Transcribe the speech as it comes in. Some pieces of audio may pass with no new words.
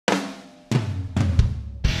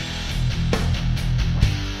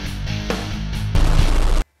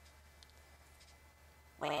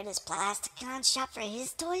Where does Plasticon shop for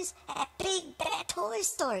his toys? At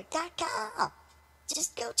BigBadToyStore.com.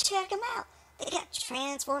 Just go check them out. They got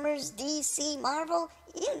Transformers, DC, Marvel,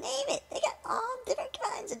 you name it. They got all different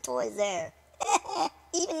kinds of toys there.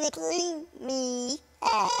 Even including me.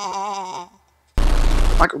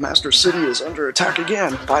 Micromaster City is under attack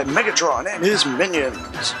again by Megatron and his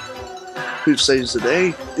minions. Who saves the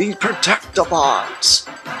day? The Protectobots.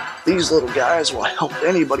 These little guys will help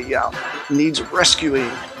anybody out who needs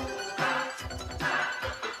rescuing.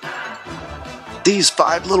 These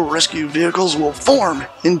 5 little rescue vehicles will form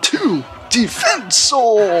into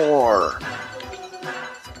Defensor.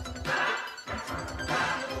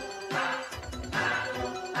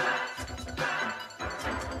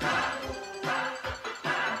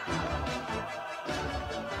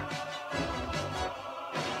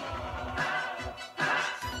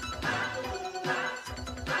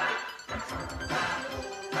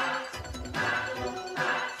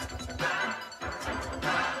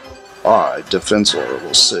 I, Defensor,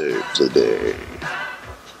 will save the day.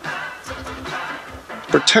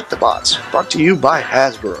 Protectobots, brought to you by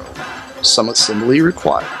Hasbro. Some assembly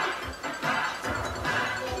required.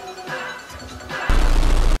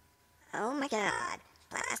 Oh my god,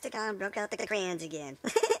 Plasticon broke out the crayons again.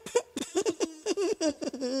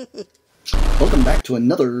 Welcome back to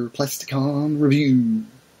another Plasticon review.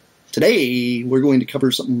 Today, we're going to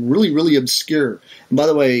cover something really obscure. And by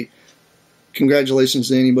the way, congratulations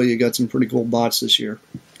to anybody who got some pretty cool bots this year.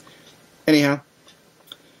 Anyhow,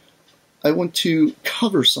 I want to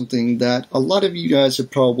cover something that a lot of you guys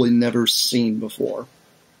have probably never seen before.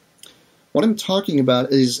 What I'm talking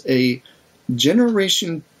about is a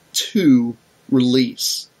Generation 2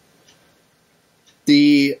 release.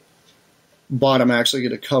 The bot I'm actually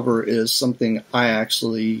going to cover is something I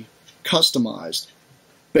actually customized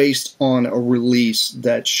based on a release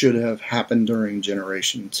that should have happened during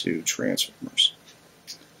Generation 2 Transformers.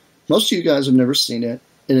 Most of you guys have never seen it,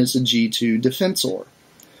 and it's a G2 Defensor.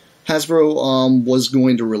 Hasbro was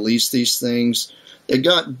going to release these things. They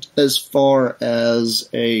got as far as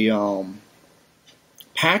a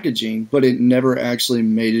packaging, but it never actually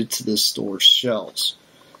made it to the store shelves.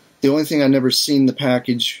 The only thing I never seen the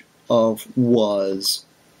package of was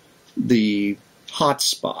the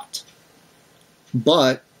hotspot.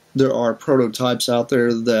 But there are prototypes out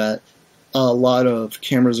there that a lot of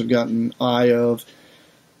cameras have gotten eye of.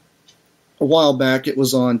 A while back it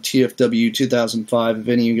was on TFW 2005, if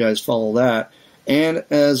any of you guys follow that, and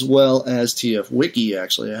as well as TF Wiki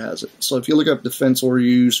actually has it. So if you look up Defensor,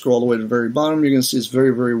 you scroll all the way to the very bottom, you're going to see this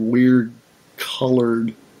very weird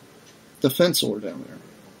colored Defensor down there.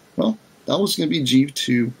 Well, that was going to be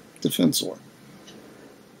G2 Defensor.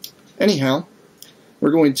 Anyhow, we're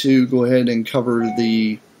going to go ahead and cover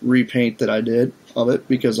the repaint that I did of it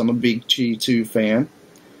because I'm a big G2 fan,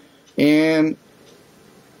 and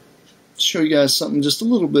show you guys something just a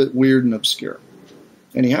little bit weird and obscure.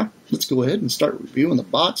 Anyhow, let's go ahead and start reviewing the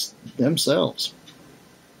bots themselves.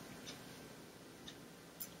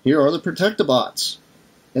 Here are the Protectobots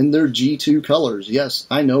in their G2 colors. Yes,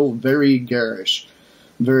 I know, very garish,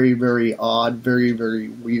 very odd, very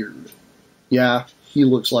weird. Yeah, he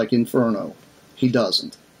looks like Inferno. He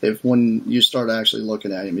doesn't. When you start actually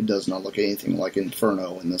looking at him, he does not look anything like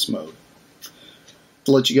Inferno in this mode.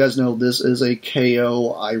 To let you guys know, this is a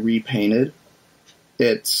KO I repainted.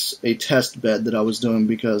 It's a test bed that I was doing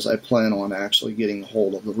because I plan on actually getting a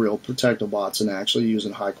hold of the real Protectobots and actually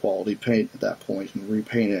using high quality paint at that point and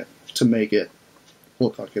repaint it to make it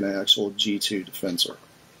look like an actual G2 Defensor.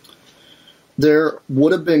 There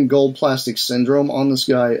would have been gold plastic syndrome on this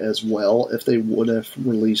guy as well if they would have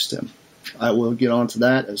released him. I will get onto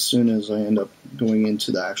that as soon as I end up going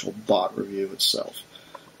into the actual bot review itself.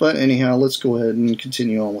 But anyhow, let's go ahead and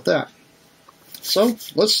continue on with that. So,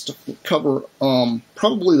 let's cover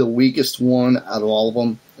probably the weakest one out of all of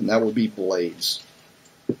them, and that would be Blades.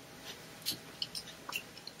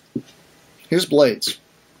 Here's Blades.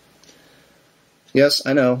 Yes,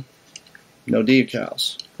 I know, no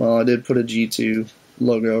decals. Well, I did put a G2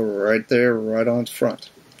 logo right there, right on the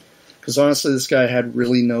front. Because honestly, this guy had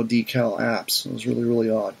really no decal apps. It was really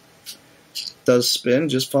odd. Does spin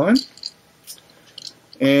just fine.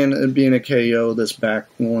 And it being a KO, this back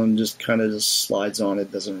one just kind of just slides on.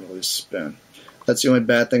 It doesn't really spin. That's the only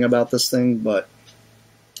bad thing about this thing, but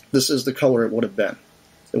this is the color it would have been.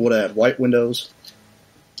 It would have had white windows,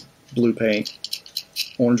 blue paint,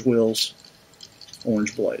 orange wheels,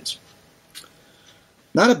 orange blades.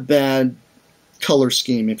 Not a bad color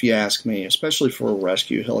scheme, if you ask me, especially for a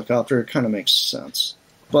rescue helicopter. It kind of makes sense,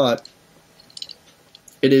 but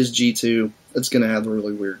it is G2. It's going to have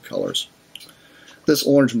really weird colors. This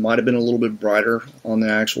orange might have been a little bit brighter on the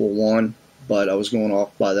actual one, but I was going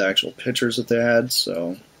off by the actual pictures that they had,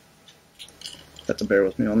 so you have to bear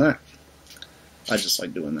with me on that. I just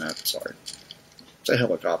like doing that, sorry. It's a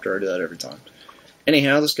helicopter, I do that every time.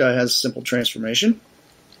 Anyhow, this guy has a simple transformation.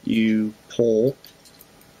 You pull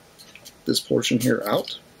this portion here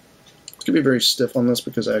out. It's going to be very stiff on this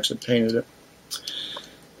because I actually painted it.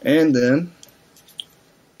 And then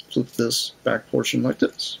flip this back portion like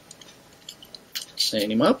this.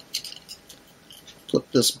 Sand him up. Flip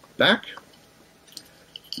this back.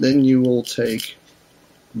 Then you will take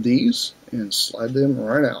these and slide them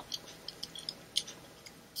right out.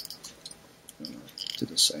 Do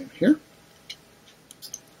the same here.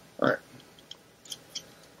 Alright.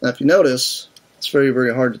 Now if you notice, it's very,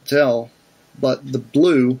 very hard to tell, but the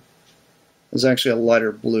blue is actually a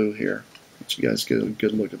lighter blue here. Let you guys get a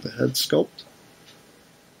good look at the head sculpt.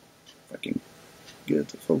 If I can get it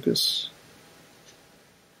to focus.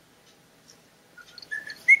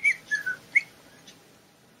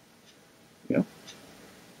 Yeah.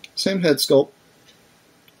 Same head sculpt.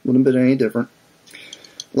 Wouldn't have been any different.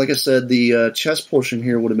 Like I said, the chest portion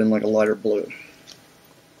here would have been like a lighter blue.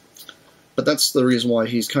 But that's the reason why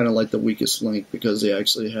he's kind of like the weakest link, because they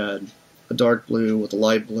actually had a dark blue with a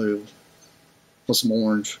light blue with some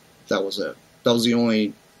orange. That was it. That was the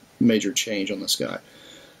only major change on this guy.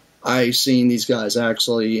 I seen these guys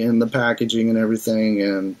actually in the packaging and everything,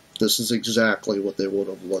 and this is exactly what they would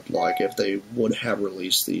have looked like if they would have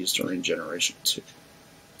released these during Generation 2.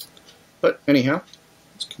 But anyhow,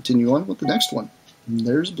 let's continue on with the next one. And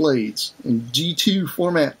there's Blades in G2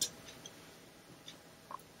 format.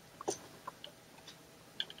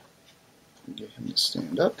 Get him to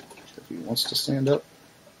stand up if he wants to stand up.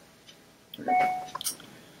 There we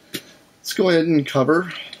go. Let's go ahead and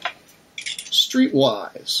cover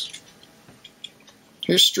Streetwise.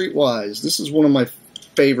 Here's Streetwise. This is one of my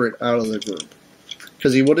favorite out of the group,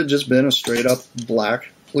 because he would have just been a straight up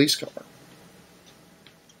black police car.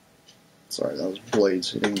 Sorry, that was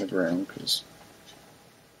Blades hitting the ground, because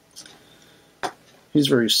he's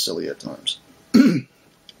very silly at times.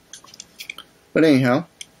 But anyhow,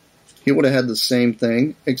 he would have had the same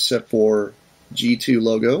thing, except for G2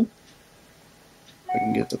 logo. I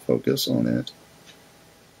can get the focus on it.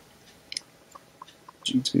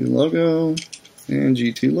 G2 logo and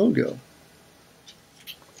G2 logo.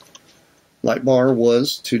 Light bar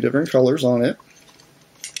was 2 different colors on it.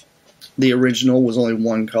 The original was only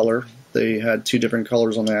 1 color. They had 2 different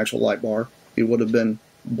colors on the actual light bar. It would have been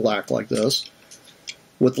black like this,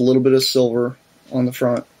 with a little bit of silver on the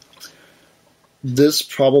front. This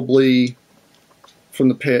probably, from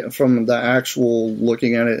the actual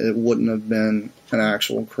looking at it, it wouldn't have been an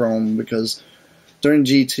actual chrome, because during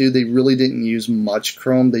G2 they really didn't use much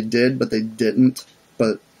chrome. They did, but they didn't.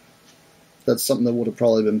 But that's something that would have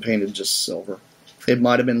probably been painted just silver. It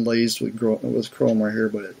might have been laced with chrome right here,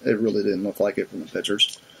 but it really didn't look like it from the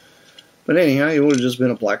pictures. But anyhow, it would have just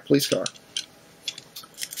been a black police car.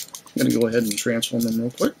 I'm going to go ahead and transform them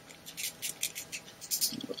real quick.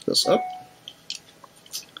 Lift this up.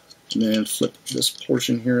 And then flip this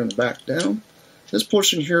portion here in the back down. This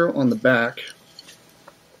portion here on the back,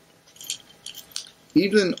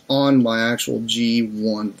 even on my actual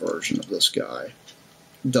G1 version of this guy,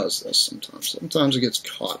 does this sometimes. Sometimes it gets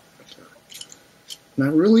caught right there. And I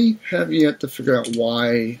really have yet to figure out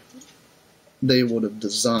why they would have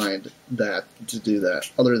designed that to do that,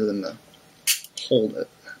 other than to hold it.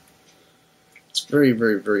 It's very,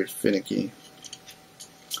 very, very finicky.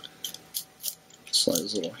 Slide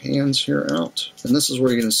his little hands here out. And this is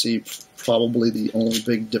where you're going to see probably the only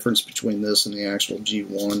big difference between this and the actual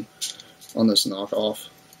G1 on this knockoff.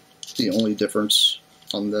 The only difference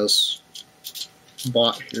on this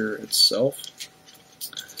bot here itself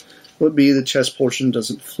would be the chest portion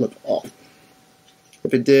doesn't flip off.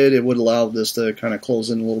 If it did, it would allow this to kind of close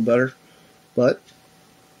in a little better. But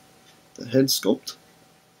the head sculpt,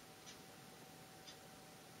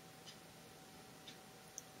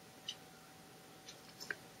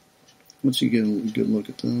 once you get a good look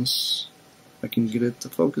at this, I can get it to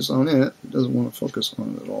focus on it. It doesn't want to focus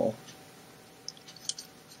on it at all.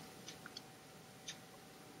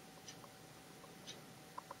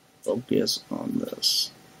 Focus on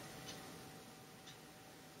this.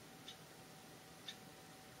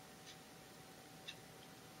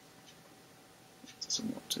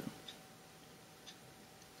 Doesn't want to.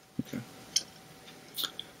 Okay.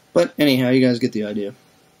 But anyhow, you guys get the idea.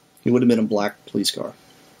 It would have been a black police car.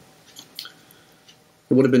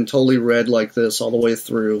 It would have been totally red like this all the way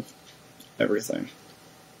through everything.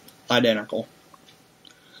 Identical.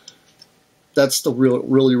 that's the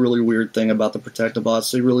really weird thing about the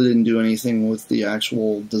Protectobots. They really didn't do anything with the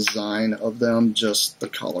actual design of them, just the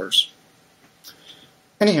colors.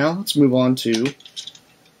 Anyhow, let's move on to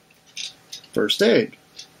First Aid.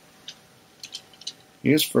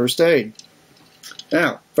 Here's First Aid.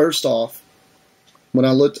 Now, first off, when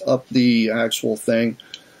I looked up the actual thing,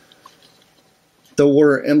 there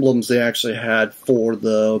were emblems they actually had for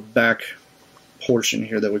the back portion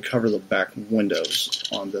here that would cover the back windows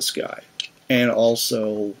on this guy. And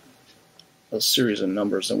also a series of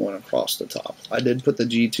numbers that went across the top. I did put the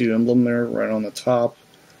G2 emblem there right on the top.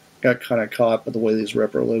 Got kind of caught by the way these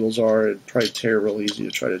repro labels are. It'd probably tear real easy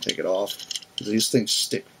to try to take it off, because these things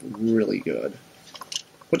stick really good.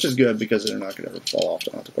 Which is good, because they're not going to ever fall off.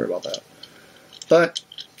 Don't have to worry about that. But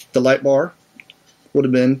the light bar would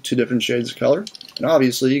have been 2 different shades of color. And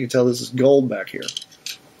obviously you can tell this is gold back here.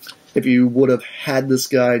 If you would have had this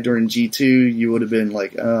guy during G2, you would have been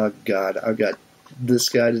like, oh god, I've got this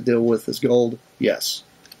guy to deal with, this gold. Yes.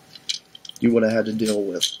 You would have had to deal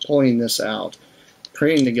with pulling this out,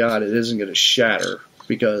 praying to God it isn't going to shatter,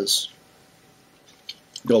 because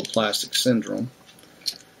gold plastic syndrome.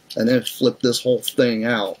 And then flip this whole thing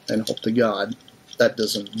out and hope to God that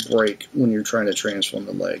doesn't break when you're trying to transform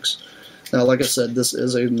the legs. Now, like I said, this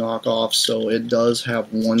is a knockoff, so it does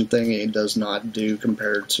have one thing it does not do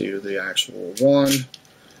compared to the actual one,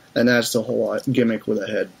 and that's the whole gimmick where the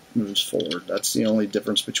head moves forward. That's the only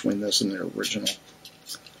difference between this and the original.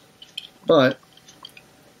 But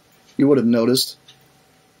you would have noticed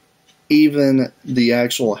even the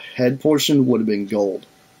actual head portion would have been gold.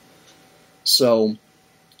 So,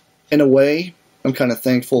 in a way, I'm kind of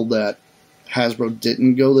thankful that Hasbro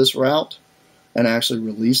didn't go this route and actually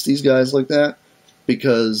release these guys like that,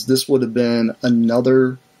 because this would have been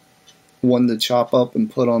another one to chop up and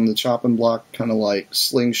put on the chopping block, kind of like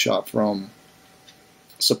Slingshot from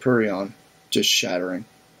Superion, just shattering.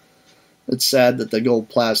 It's sad that the gold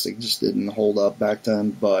plastic just didn't hold up back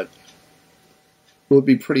then, but it would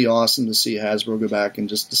be pretty awesome to see Hasbro go back and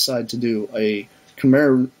just decide to do a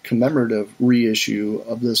commemorative reissue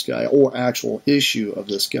of this guy, or actual issue of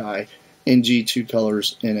this guy, in G2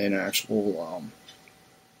 colors in an actual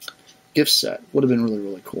gift set. Would have been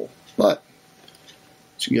really cool. But,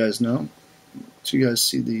 as you guys know, so you guys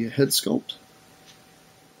see the head sculpt.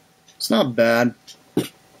 It's not bad.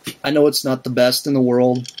 I know it's not the best in the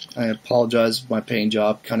world. I apologize if my paint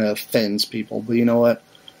job kind of offends people, but you know what?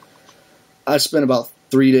 I spent about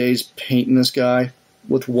 3 days painting this guy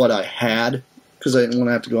with what I had, because I didn't want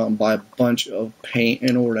to have to go out and buy a bunch of paint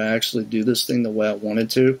in order to actually do this thing the way I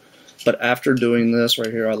wanted to. But after doing this right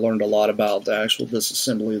here, I learned a lot about the actual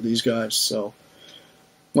disassembly of these guys. So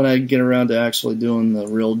when I get around to actually doing the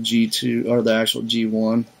real G2 or the actual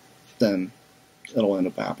G1, then it'll end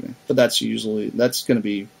up happening. But that's going to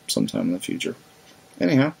be sometime in the future.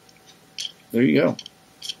 Anyhow, there you go.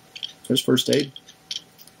 There's First Aid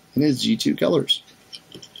in his G2 colors.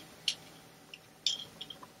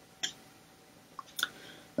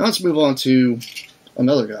 Now let's move on to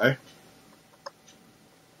another guy.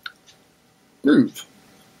 Groove.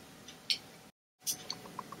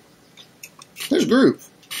 There's Groove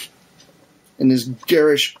in this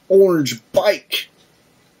garish orange bike.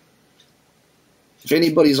 If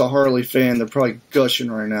anybody's a Harley fan, they're probably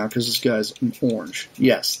gushing right now because this guy's orange.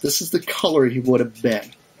 Yes, this is the color he would have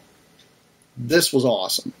been. This was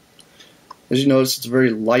awesome. As you notice, it's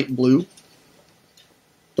very light blue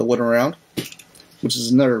that went around, which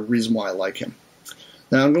is another reason why I like him.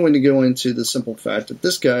 Now, I'm going to go into the simple fact that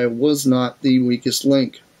this guy was not the weakest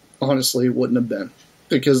link. Honestly, it wouldn't have been,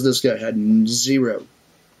 because this guy had 0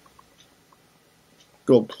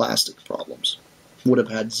 gold plastic problems. Would have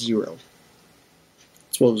had 0.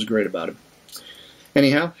 That's what was great about him.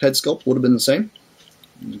 Anyhow, head sculpt would have been the same.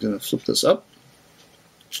 I'm going to flip this up.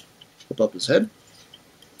 Flip up his head.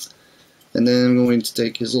 And then I'm going to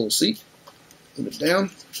take his little seat, move it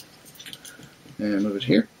down, and move it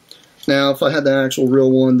here. Now, if I had the actual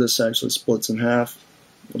real one, this actually splits in half.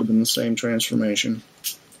 Would have been the same transformation.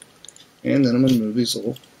 And then I'm going to move these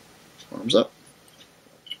little arms up.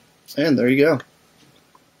 And there you go.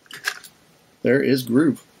 There is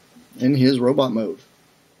Groove in his robot mode.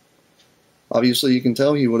 Obviously, you can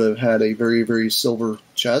tell he would have had a very silver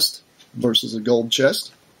chest versus a gold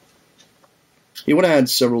chest. He would have had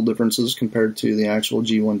several differences compared to the actual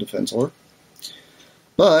G1 Defensor.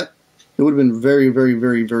 But it would have been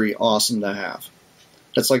very awesome to have.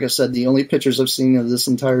 That's, like I said, the only pictures I've seen of this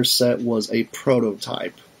entire set was a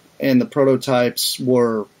prototype. And the prototypes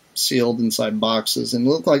were sealed inside boxes. And it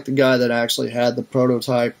looked like the guy that actually had the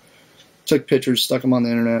prototype took pictures, stuck them on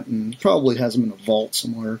the internet, and probably has them in a vault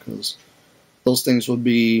somewhere, because those things would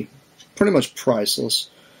be pretty much priceless.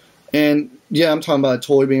 And yeah, I'm talking about a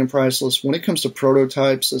toy being priceless. When it comes to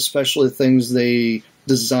prototypes, especially things they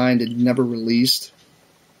designed and never released,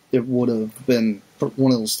 it would have been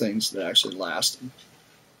one of those things that actually lasted.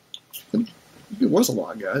 It was a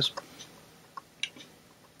lot, guys.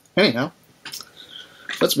 Anyhow,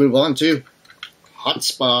 let's move on to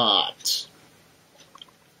Hotspot.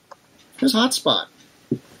 Here's Hotspot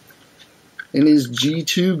in his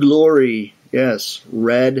G2 glory. Yes,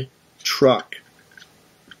 red truck.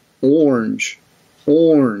 Orange,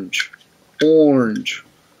 orange, orange,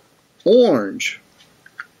 orange.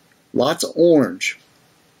 Lots of orange.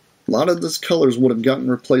 A lot of these colors would have gotten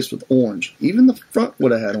replaced with orange. Even the front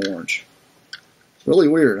would have had orange. Really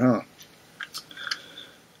weird, huh?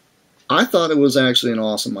 I thought it was actually an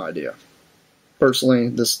awesome idea. Personally,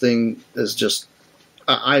 this thing is just...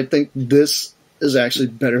 I think this is actually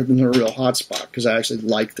better than the real Hotspot because I actually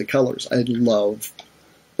like the colors. I love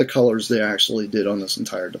the colors they actually did on this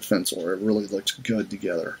entire Defensor. It really looks good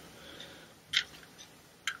together.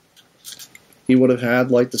 He would have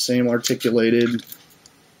had like the same articulated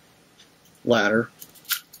ladder.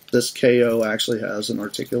 This KO actually has an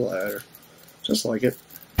articulate ladder, just like it.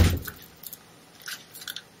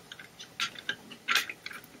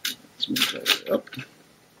 Let's move that up.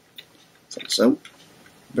 Like so.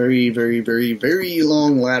 Very, very, very, very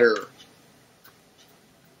long ladder.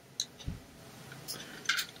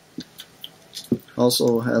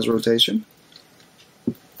 Also has rotation.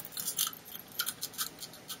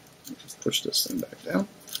 Let's push this thing back down.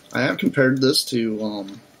 I have compared this to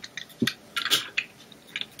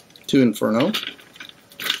Inferno.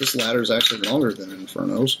 This ladder is actually longer than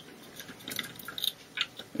Inferno's.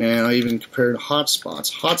 And I even compared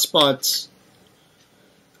Hotspots. Hotspots,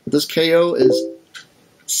 this KO is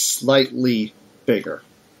slightly bigger.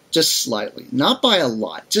 Just slightly. Not by a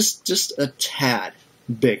lot. Just a tad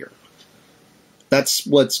bigger. That's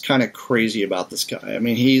what's kind of crazy about this guy. I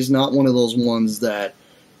mean, he's not one of those ones that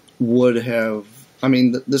would have... I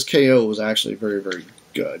mean, this KO was actually very, very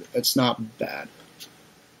good. It's not bad.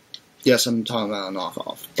 Yes, I'm talking about an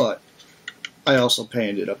off-off, but I also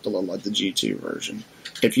painted it up to look like the G2 version.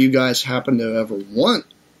 If you guys happen to ever want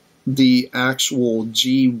the actual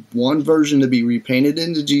G1 version to be repainted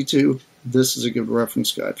into G2, this is a good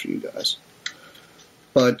reference guide for you guys.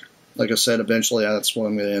 But, like I said, eventually that's what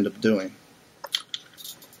I'm going to end up doing.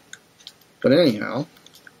 But anyhow,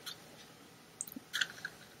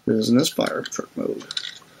 it is in this fire truck mode.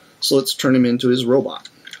 So let's turn him into his robot.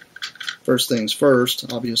 First things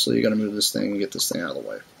first, obviously you got to move this thing and get this thing out of the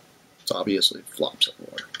way. So obviously it flops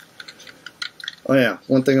everywhere. Oh yeah,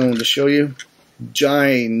 one thing I wanted to show you.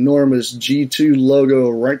 Ginormous G2 logo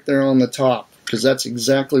right there on the top, because that's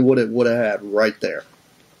exactly what it would have had right there.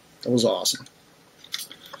 That was awesome.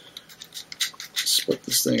 Split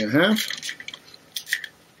this thing in half.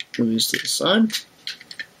 Move these to the side.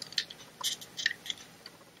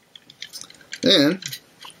 Then,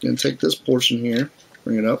 I'm going to take this portion here,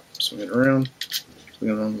 bring it up, swing it around,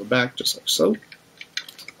 swing it onto the back just like so.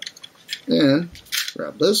 Then,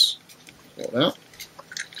 grab this, pull it out,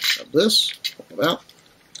 grab this, pull it out.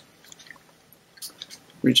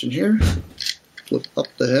 Reach in here, flip up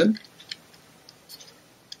the head.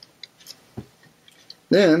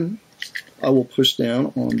 Then, I will push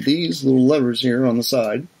down on these little levers here on the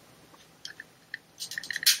side.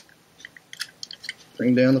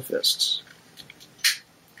 Bring down the fists.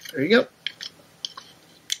 There you go.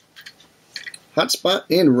 Hotspot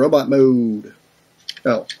in robot mode.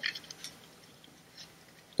 Oh.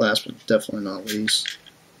 Last but definitely not least.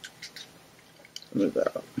 Move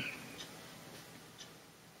that up.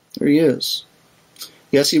 There he is.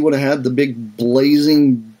 Yes, he would have had the big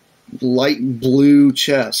blazing light blue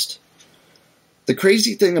chest. The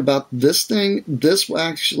crazy thing about this thing, this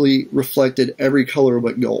actually reflected every color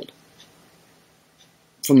but gold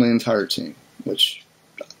from the entire team, which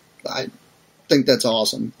I think that's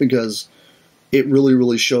awesome because it really,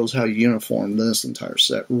 really shows how uniform this entire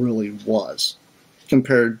set really was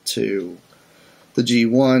compared to the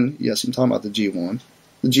G1. Yes, I'm talking about the G1.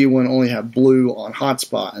 The G1 only had blue on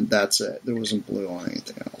Hotspot, and that's it. There wasn't blue on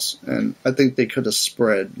anything else. And I think they could have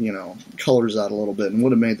spread, you know, colors out a little bit and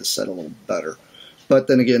would have made the set a little better. But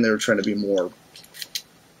then again, they were trying to be more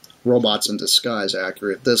robots in disguise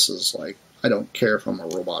accurate. This is like, I don't care if I'm a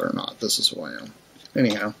robot or not. This is who I am.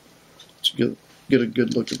 Anyhow, let's get a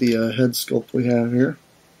good look at the head sculpt we have here.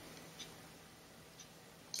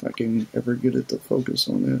 If I can ever get it to focus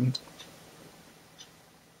on that.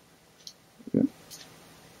 Yeah.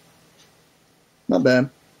 Not bad.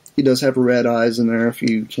 He does have red eyes in there if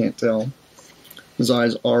you can't tell. His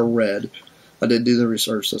eyes are red. I did do the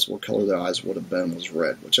research. That's what color the eyes would have been, was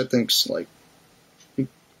red, which I think's like, I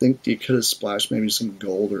think you could have splashed maybe some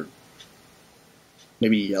gold or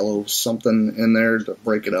maybe yellow something in there to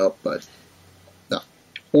break it up, but no.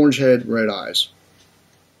 Orange head, red eyes.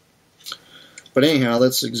 But anyhow,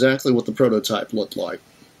 that's exactly what the prototype looked like.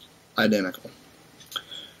 Identical.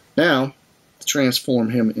 Now, to transform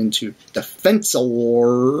him into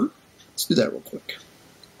Defensor, let's do that real quick.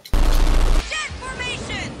 Jet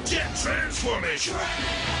formation! Jet transformation!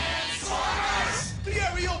 Transformers! The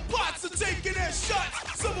aerial bots are taking their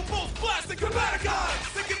shots. Some of both plastic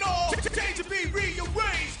Plasticon. They can all change and be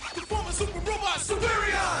rearranged to form a super robot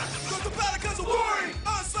Superion. Cause the Plasticons are warring,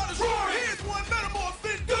 Onslaught is roaring. Here's one metamorph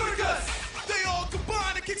in Dudigus. They all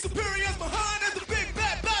combine and kick Superions behind as the big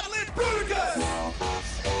bad battle in Bruticus.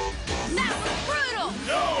 That was brutal!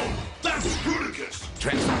 No! That's Bruticus!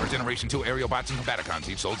 Transformer Generation 2 aerial bots and Combaticons,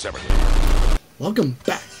 each sold separately. Welcome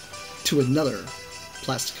back to another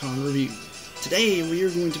Plasticon review. Today we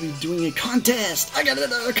are going to be doing a contest. I got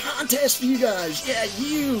another contest for you guys. Yeah,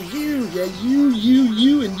 you,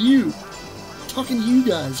 and you. Talking to you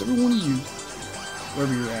guys, every one of you,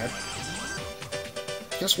 wherever you're at.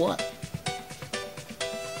 Guess what?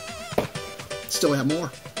 Still have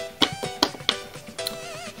more.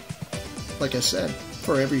 Like I said,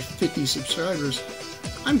 for every 50 subscribers,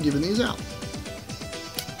 I'm giving these out.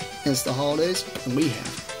 And it's the holidays, and we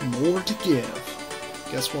have more to give.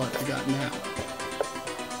 Guess what I got now?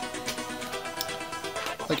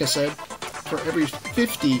 Like I said, for every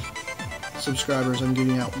 50 subscribers, I'm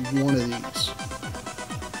giving out one of these.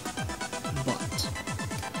 But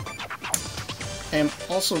I am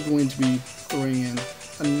also going to be throwing in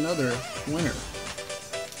another winner.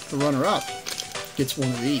 The runner-up gets one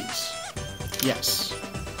of these. Yes.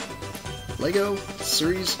 Lego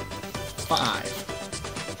Series 5.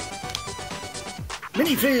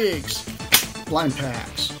 Minifigs! Blind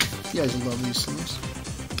packs. You guys love these things.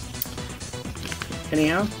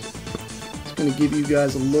 Anyhow, it's going to give you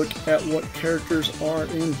guys a look at what characters are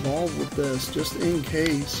involved with this, just in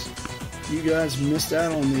case you guys missed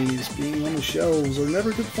out on these being on the shelves or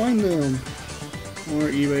never could find them. Or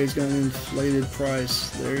eBay's got an inflated price.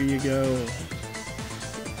 There you go.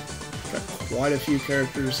 Got quite a few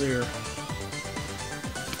characters there.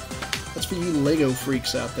 That's for you Lego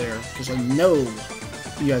freaks out there, because I know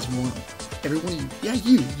you guys want them. Every one of you. Yeah,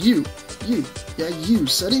 you. Yeah, you.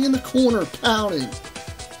 Sitting in the corner, pouting.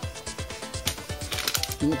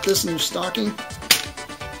 You want this in your stocking?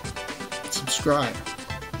 Subscribe.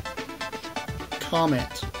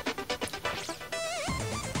 Comment.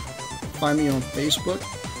 Find me on Facebook.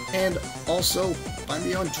 And also, find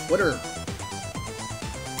me on Twitter.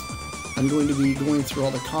 I'm going to be going through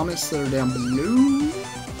all the comments that are down below.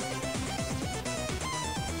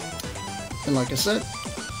 And like I said,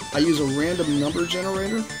 I use a random number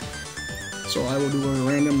generator, so I will do a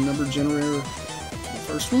random number generator for the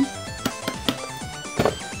first one,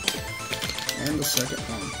 and the second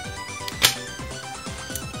one.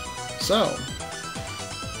 So,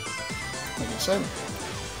 like I said,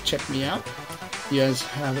 check me out. You guys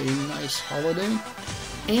have a nice holiday,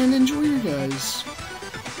 and enjoy your guys'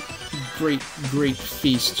 great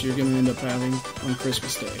feast you're going to end up having on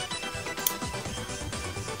Christmas Day.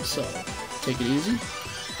 So, take it easy.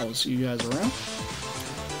 I will see you guys around.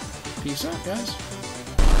 Peace out, guys.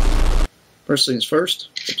 First things first,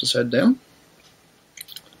 put this head down.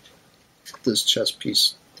 Put this chest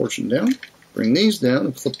piece portion down. Bring these down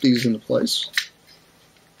and flip these into place.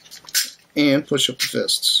 And push up the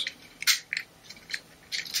fists.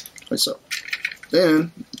 Like so.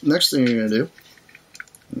 Then, next thing you're going to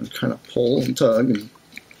do, kind of pull and tug and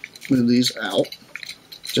move these out,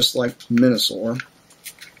 just like Minosaur.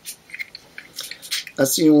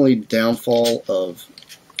 That's the only downfall of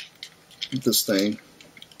this thing,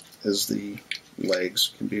 is the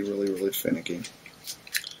legs can be really finicky.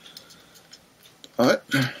 But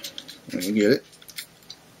when you get it.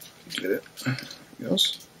 There it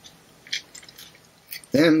goes.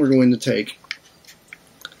 Then we're going to take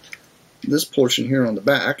this portion here on the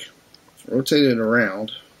back, rotate it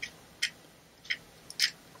around,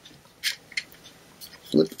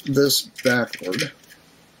 flip this backward,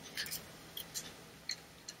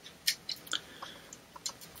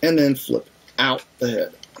 and then flip out the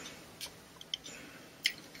head.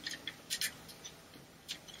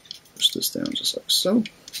 Push this down just like so.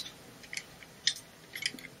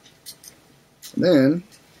 And then,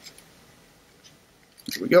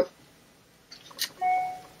 here we go.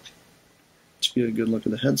 Let's get a good look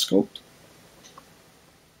at the head sculpt.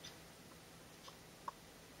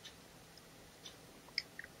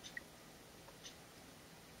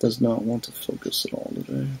 Does not want to focus at all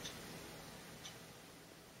today.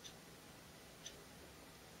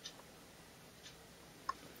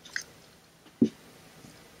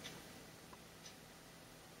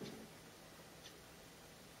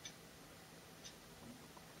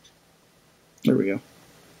 There we go.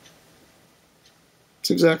 It's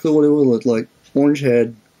exactly what it would look like. Orange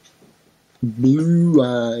head, blue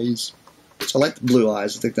eyes. So I like the blue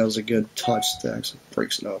eyes. I think that was a good touch that actually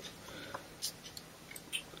breaks it up.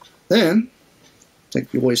 Then, take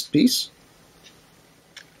the waist piece.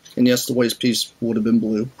 And yes, the waist piece would have been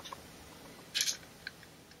blue.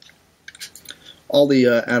 All the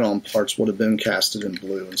add-on parts would have been casted in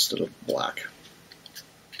blue instead of black.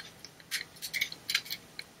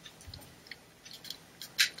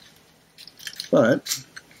 But,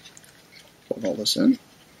 put all this in.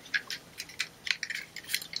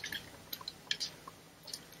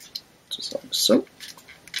 Just like so.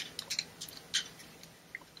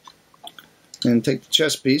 And take the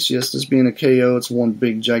chest piece. Yes, this being a KO, it's one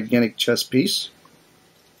big gigantic chest piece.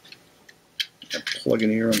 Plug in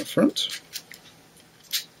here on the front.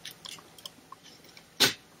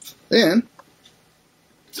 Then,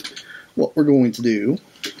 what we're going to do,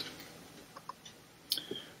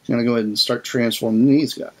 I'm going to go ahead and start transforming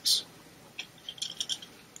these guys.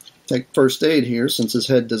 Take first aid here, since his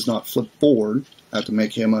head does not flip forward, I have to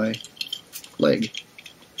make him a leg.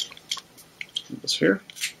 Put this here,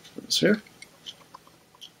 put this here.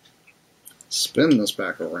 Spin this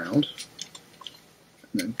back around,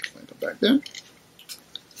 and then clamp it back down.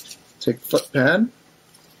 Take the foot pad.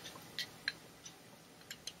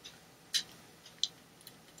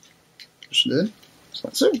 Push it in, just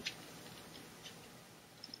like so.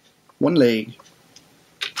 One leg.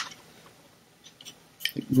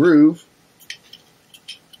 Take groove,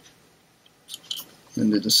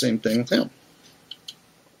 and do the same thing with him.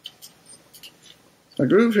 My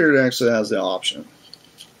groove here actually has the option.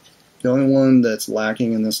 The only one that's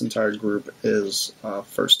lacking in this entire group is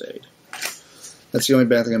first aid. That's the only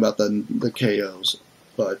bad thing about the KOs,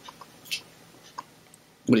 but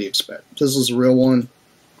what do you expect? If this is a real one,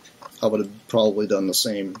 I would have probably done the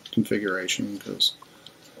same configuration, because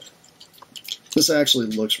this actually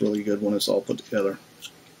looks really good when it's all put together.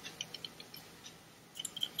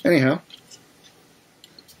 Anyhow,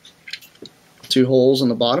 2 holes in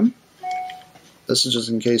the bottom. This is just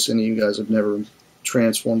in case any of you guys have never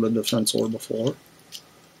transformed a Defensor before.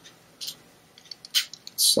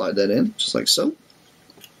 Slide that in, just like so.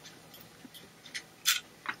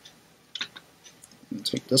 And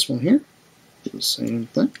take this one here, do the same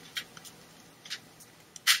thing.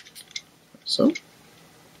 So.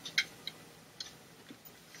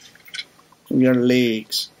 We got our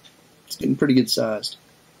legs. It's getting pretty good sized.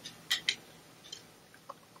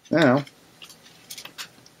 Now,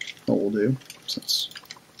 what we'll do, since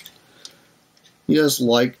you guys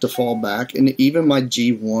like to fall back, and even my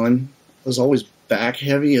G1 was always back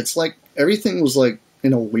heavy. It's like everything was like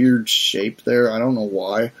in a weird shape there. I don't know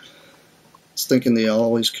why. I was thinking they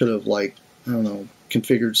always could have, like, I don't know,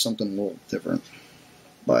 configured something a little different.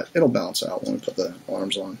 But it'll balance out when we put the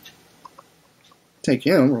arms on. Take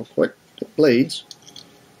him real quick. Get blades.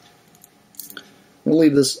 We'll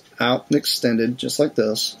leave this out and extended just like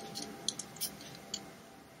this.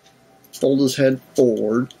 Fold his head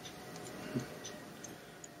forward.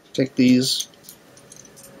 Take these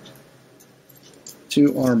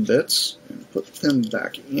 2 arm bits and put them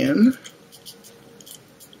back in.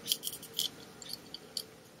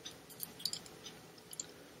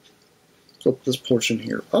 Flip this portion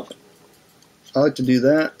here up. I like to do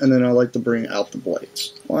that, and then I like to bring out the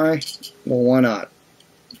blades. Why? Well, why not?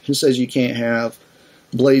 Who says you can't have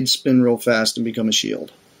blades spin real fast and become a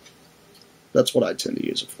shield? That's what I tend to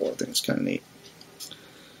use it for. I think it's kind of neat.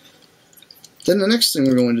 Then the next thing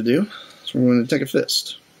we're going to do is we're going to take a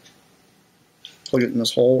fist. Plug it in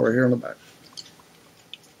this hole right here on the back.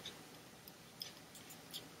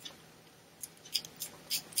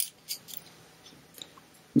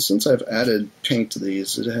 And since I've added paint to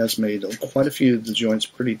these, it has made quite a few of the joints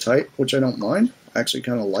pretty tight, which I don't mind. I actually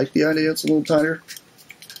kind of like the idea it's a little tighter.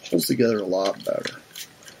 Holds together a lot better.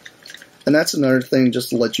 And that's another thing,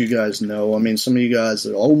 just to let you guys know. I mean, some of you guys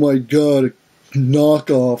are, oh my god,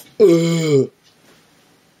 knockoff. Ugh.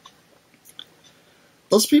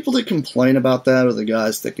 Those people that complain about that are the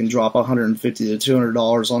guys that can drop $150 to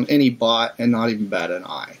 $200 on any bot and not even bat an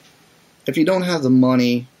eye. If you don't have the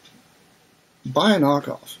money, buy a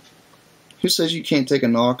knockoff. Who says you can't take a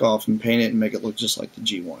knockoff and paint it and make it look just like the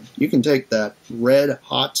G1? You can take that red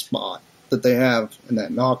hot spot that they have in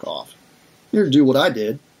that knockoff. You do what I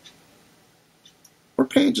did, or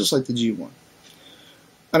paint it just like the G1.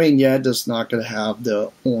 I mean, yeah, it's just not going to have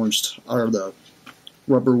the orange or the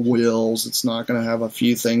rubber wheels. It's not going to have a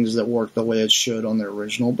few things that work the way it should on the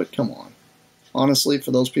original, but come on. Honestly,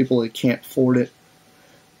 for those people that can't afford it,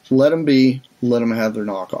 let them be, let them have their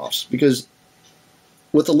knockoffs. Because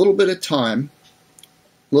with a little bit of time,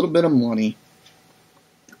 a little bit of money,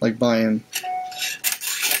 like buying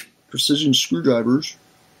precision screwdrivers,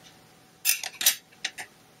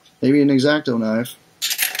 maybe an X-Acto knife,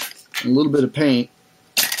 and a little bit of paint,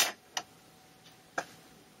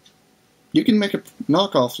 you can make a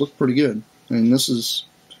knockoff look pretty good. I mean, this is,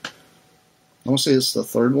 I want to say it's the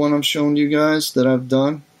third one I've shown you guys that I've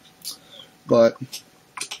done, but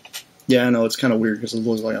yeah, I know it's kind of weird because it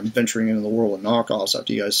looks like I'm venturing into the world of knockoffs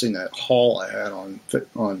after you guys seen that haul I had on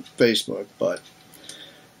Facebook, but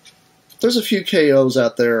there's a few KOs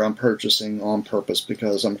out there I'm purchasing on purpose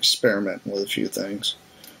because I'm experimenting with a few things.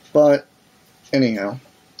 But anyhow,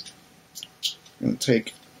 I'm going to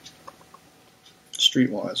take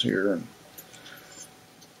Streetwise here, and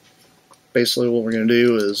basically what we're going to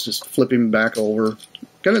do is just flip him back over.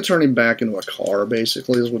 Going to turn him back into a car,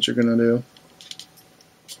 basically, is what you're going to do.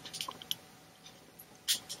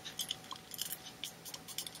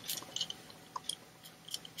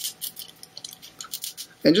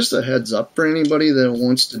 And just a heads up for anybody that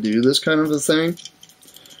wants to do this kind of a thing,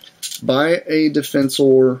 buy a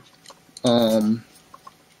Defensor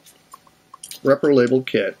repro labeled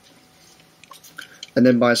kit, and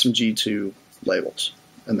then buy some G2 labels,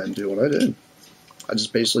 and then do what I did. I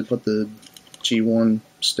just basically put the G1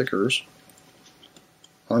 stickers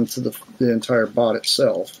onto the entire bot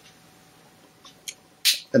itself,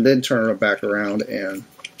 and then turn it back around and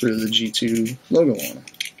threw the G2 logo on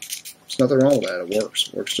it. There's nothing wrong with that. It works.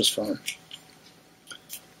 It works just fine.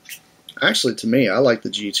 Actually, to me, I like the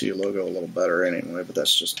G2 logo a little better anyway, but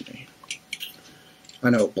that's just me. I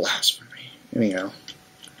know, blasphemy. Anyhow,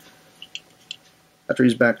 after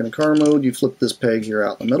he's back in car mode, you flip this peg here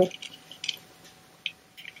out in the middle.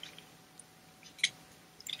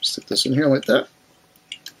 Stick this in here like that.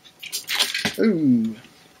 Ooh.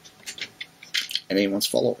 And he wants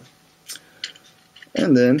to fall over.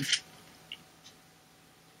 And then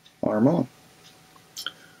arm on.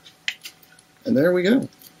 And there we go.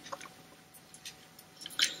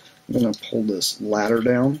 I'm going to pull this ladder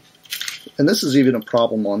down. And this is even a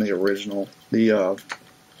problem on the original. The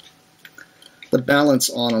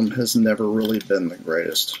balance on them has never really been the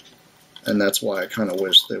greatest. And that's why I kind of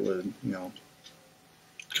wish they would, you know,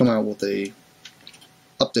 come out with a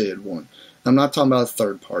updated one. I'm not talking about a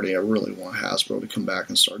third party. I really want Hasbro to come back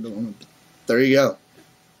and start doing it. But there you go.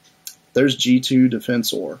 There's G2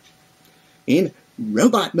 Defensor in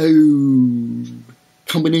robot mode,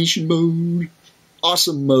 combination mode,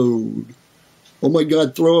 awesome mode. Oh my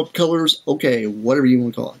god, throw up colors. Okay, whatever you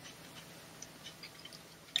want to call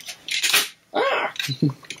it. Ah!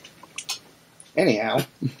 Anyhow,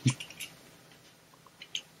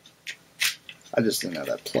 I just didn't have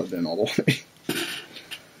that plugged in all the way.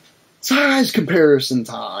 Size comparison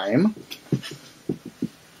time.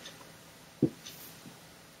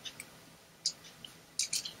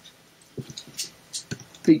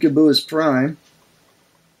 Peekaboo is prime.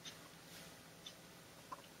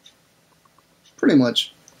 Pretty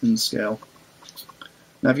much in scale.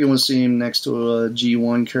 Now if you want to see him next to a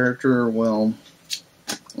G1 character, well,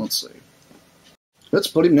 let's see. Let's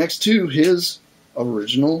put him next to his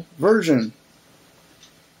original version.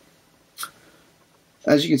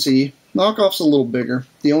 As you can see, knockoff's a little bigger.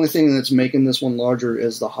 The only thing that's making this one larger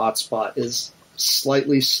is the hotspot is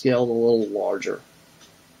slightly scaled a little larger.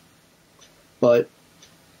 But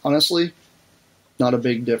honestly, not a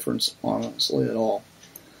big difference, honestly, at all.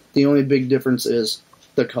 The only big difference is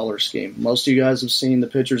the color scheme. Most of you guys have seen the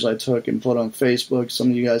pictures I took and put on Facebook. Some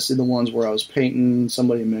of you guys see the ones where I was painting.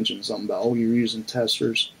 Somebody mentioned something about, oh, you're using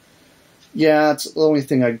testers. Yeah, it's the only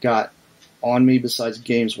thing I got on me besides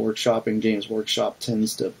Games Workshop, and Games Workshop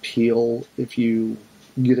tends to peel if you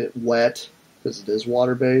get it wet, because it is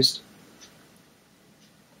water-based.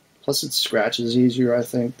 Plus it scratches easier, I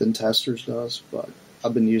think, than testers does, but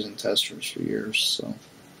I've been using testers for years, so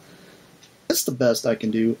that's the best I can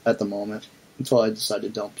do at the moment until I decide to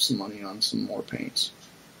dump some money on some more paints.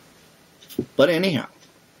 But anyhow,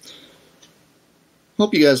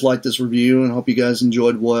 hope you guys liked this review and hope you guys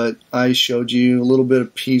enjoyed what I showed you. A little bit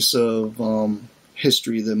of piece of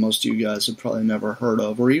history that most of you guys have probably never heard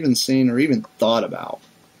of or even seen or even thought about.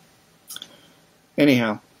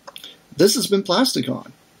 Anyhow, this has been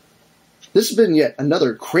Plasticon. This has been yet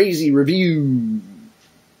another crazy review.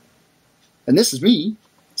 And this is me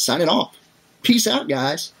signing off. Peace out,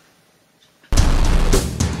 guys.